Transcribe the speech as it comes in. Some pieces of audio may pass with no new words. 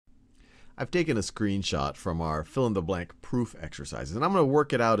I've taken a screenshot from our fill-in-the-blank proof exercises, and I'm going to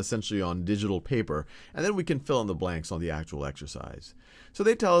work it out essentially on digital paper, and then we can fill in the blanks on the actual exercise. So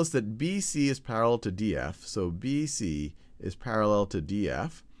they tell us that BC is parallel to DF, so BC is parallel to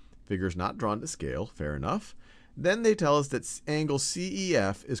DF. Figure's not drawn to scale, fair enough. Then they tell us that angle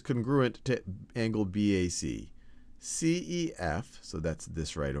CEF is congruent to angle BAC. CEF, so that's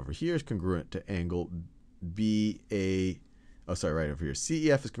this right over here, is congruent to angle right over here.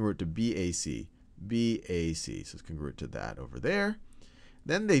 CEF is congruent to BAC. BAC, so it's congruent to that over there.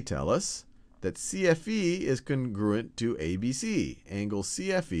 Then they tell us that CFE is congruent to ABC. Angle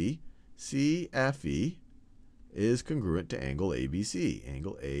CFE is congruent to angle ABC.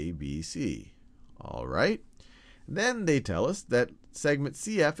 Angle ABC. All right. Then they tell us that segment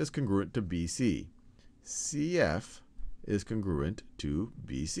CF is congruent to BC. CF is congruent to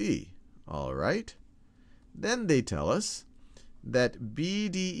BC. All right. Then they tell us that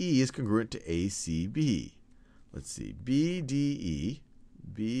BDE is congruent to ACB. Let's see. BDE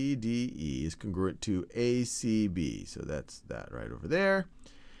is congruent to ACB. So that's that right over there.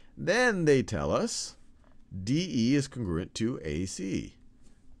 Then they tell us DE is congruent to AC.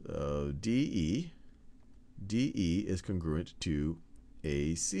 So DE is congruent to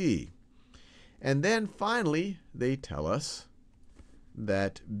AC. And then finally, they tell us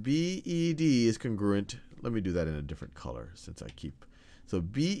that BED is congruent. Let me do that in a different color since I keep. So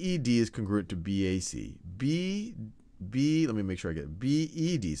BED is congruent to BAC. Let me make sure I get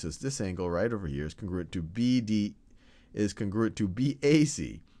BED. So it's this angle right over here is congruent to BD is congruent to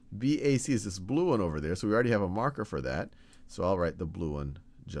BAC. BAC is this blue one over there. So we already have a marker for that. So I'll write the blue one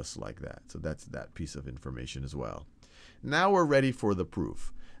just like that. So that's that piece of information as well. Now we're ready for the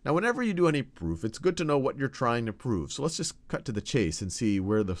proof. Now, whenever you do any proof, it's good to know what you're trying to prove. So let's just cut to the chase and see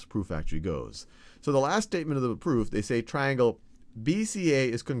where this proof actually goes. So the last statement of the proof, they say triangle BCA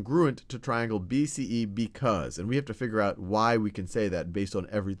is congruent to triangle BCE because, and we have to figure out why we can say that based on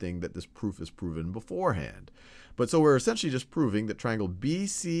everything that this proof is proven beforehand. But so we're essentially just proving that triangle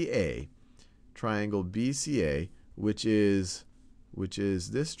BCA, which is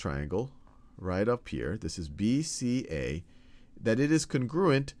this triangle right up here, this is BCA, that it is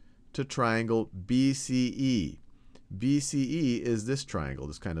congruent to triangle BCE. BCE is this triangle,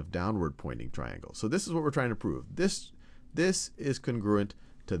 this kind of downward pointing triangle. So this is what we're trying to prove. This is congruent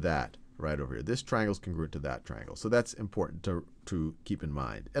to that right over here. This triangle is congruent to that triangle. So that's important to keep in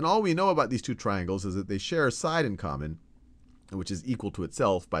mind. And all we know about these two triangles is that they share a side in common, which is equal to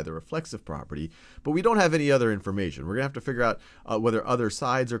itself by the reflexive property, but we don't have any other information. We're going to have to figure out whether other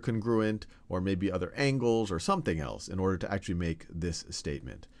sides are congruent or maybe other angles or something else in order to actually make this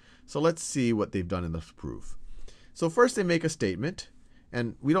statement. So let's see what they've done in this proof. So first they make a statement,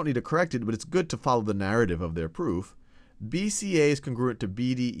 and we don't need to correct it, but it's good to follow the narrative of their proof. BCA is congruent to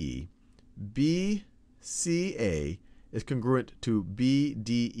BDE. BCA is congruent to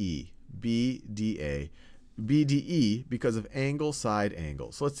BDE. BDE because of angle, side,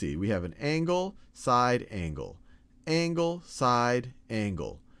 angle. So let's see. We have an angle, side, angle. Angle, side,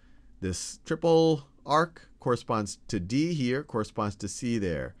 angle. This triple arc corresponds to D here, corresponds to C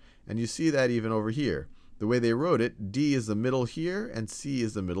there. And you see that even over here. The way they wrote it, D is the middle here and C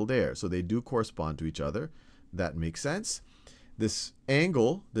is the middle there. So they do correspond to each other. That makes sense. This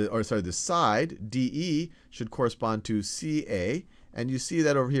angle, this side, DE, should correspond to CA. And you see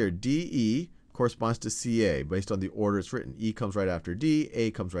that over here, DE corresponds to CA based on the order it's written. E comes right after D, A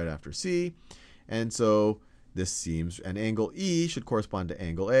comes right after C. And so this seems, an angle E should correspond to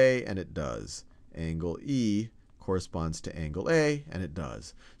angle A, and it does. Angle E corresponds to angle A, and it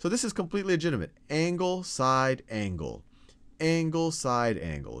does. So this is completely legitimate. Angle, side, angle. Angle, side,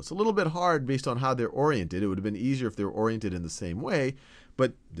 angle. It's a little bit hard based on how they're oriented. It would have been easier if they were oriented in the same way,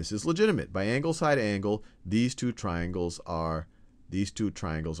 but this is legitimate. By angle, side, angle, these two triangles are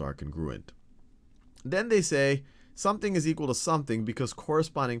congruent. Then they say something is equal to something because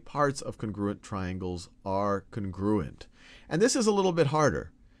corresponding parts of congruent triangles are congruent. And this is a little bit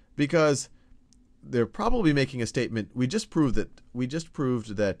harder because they're probably making a statement. We just proved that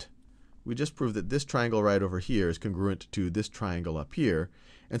this triangle right over here is congruent to this triangle up here.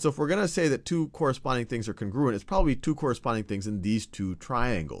 And so if we're going to say that two corresponding things are congruent, it's probably two corresponding things in these two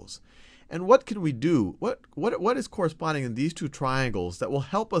triangles. And what can we do? What is corresponding in these two triangles that will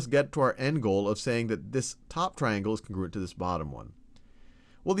help us get to our end goal of saying that this top triangle is congruent to this bottom one?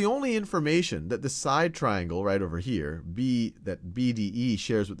 Well, the only information that this side triangle right over here, that BDE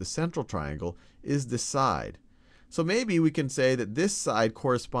shares with the central triangle, is this side. So maybe we can say that this side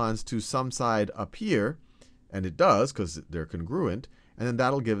corresponds to some side up here, and it does because they're congruent. and then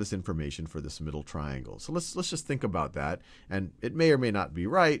that'll give us information for this middle triangle. So let's just think about that, and it may or may not be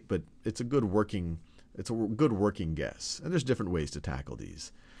right, but it's a good working guess. And there's different ways to tackle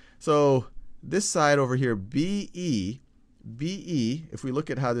these. So this side over here, BE, if we look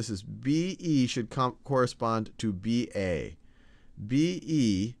at how this is, BE should correspond to BA.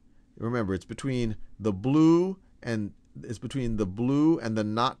 BE, remember, it's between the blue and the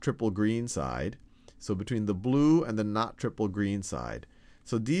not triple green side. So between the blue and the not triple green side.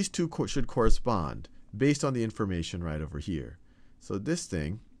 So these two should correspond based on the information right over here. So this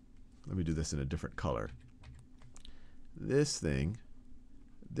thing, let me do this in a different color. This thing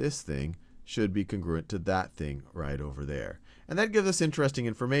should be congruent to that thing right over there. And that gives us interesting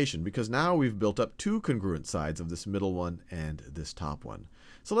information because now we've built up two congruent sides of this middle one and this top one.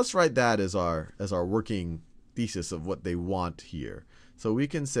 So let's write that as our working thesis of what they want here. So we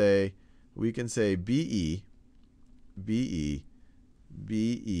can say BE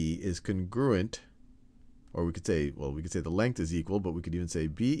is congruent, or we could say the length is equal, but we could even say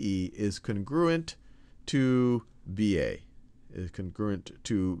BE is congruent to BA.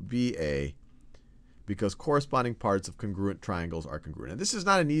 Because corresponding parts of congruent triangles are congruent. And this is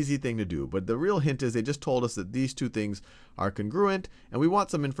not an easy thing to do, but the real hint is they just told us that these two things are congruent, and we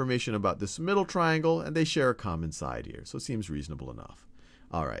want some information about this middle triangle, and they share a common side here. So it seems reasonable enough.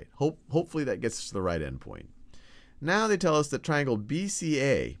 All right, hopefully that gets us to the right endpoint. Now they tell us that triangle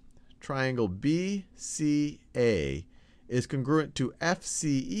BCA is congruent to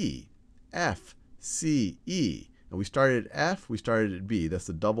FCE. And we started at F, we started at B. That's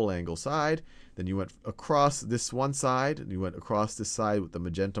the double angle side. Then you went across this one side, and you went across this side with the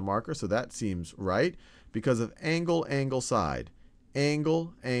magenta marker. So that seems right because of angle, angle, side.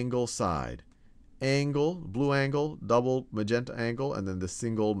 Angle, angle, side. Angle, blue angle, double magenta angle, and then the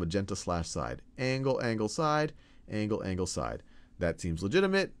single magenta slash side. Angle, angle, side. Angle, angle, side. That seems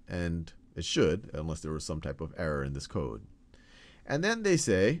legitimate, and it should, unless there was some type of error in this code. And then they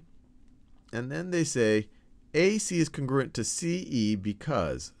say AC is congruent to CE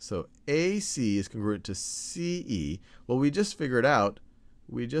because, so AC is congruent to CE. Well, we just figured out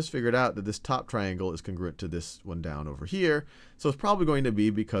that this top triangle is congruent to this one down over here. So it's probably going to be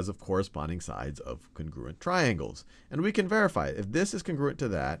because of corresponding sides of congruent triangles. And we can verify it. If this is congruent to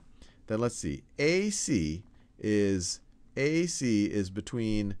that, then let's see. AC is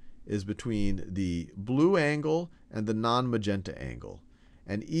between the blue angle and the non-magenta angle.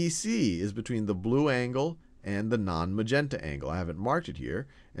 And EC is between the blue angle and the non-magenta angle. I haven't marked it here.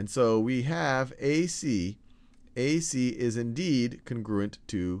 And so we have AC is indeed congruent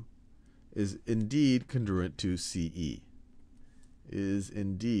to CE. Is indeed congruent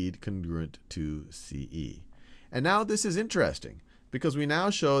to CE. And now this is interesting because we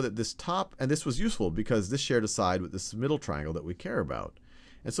now show that this top, and this was useful because this shared a side with this middle triangle that we care about.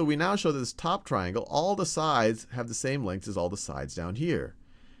 And so we now show that this top triangle, all the sides have the same length as all the sides down here.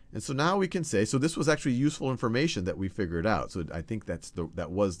 And so now we can say, so this was actually useful information that we figured out. So I think that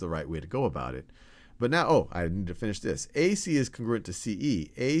was the right way to go about it. But now, oh, I need to finish this. AC is congruent to CE.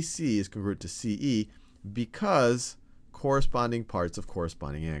 AC is congruent to CE because corresponding parts of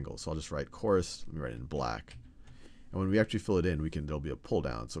corresponding angles. So I'll just write let me write it in black. And when we actually fill it in, there'll be a pull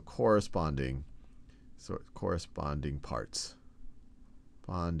down. So corresponding parts.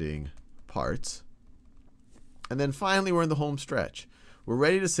 And then finally, we're in the home stretch. We're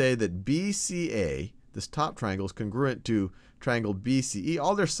ready to say that BCA, this top triangle, is congruent to triangle BCE.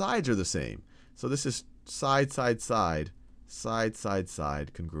 All their sides are the same. So this is side, side, side, side, side,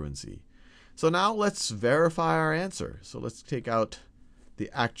 side congruency. So now let's verify our answer. So let's take out the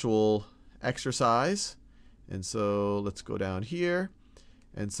actual exercise. And so let's go down here.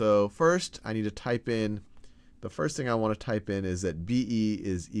 And so first, I need to type in, the first thing I want to type in is that BE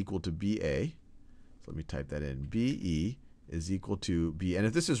is equal to BA. So let me type that in. BE is equal to B. And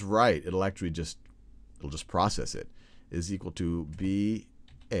if this is right, it'll just process it. Is equal to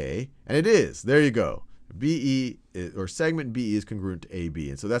BA. And it is. There you go. BE, or segment BE is congruent to AB.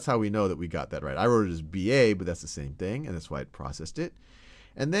 And so that's how we know that we got that right. I wrote it as BA, but that's the same thing, and that's why it processed it.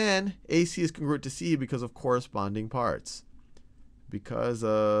 And then AC is congruent to CE because of corresponding parts. Because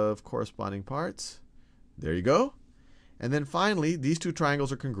of corresponding parts. There you go. And then finally, these two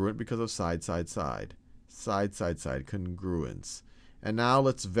triangles are congruent because of side, side, side. Side, side, side congruence. And now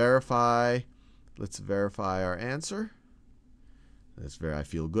let's verify our answer. I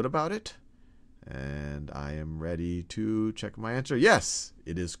feel good about it. And I am ready to check my answer. Yes,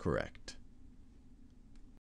 it is correct.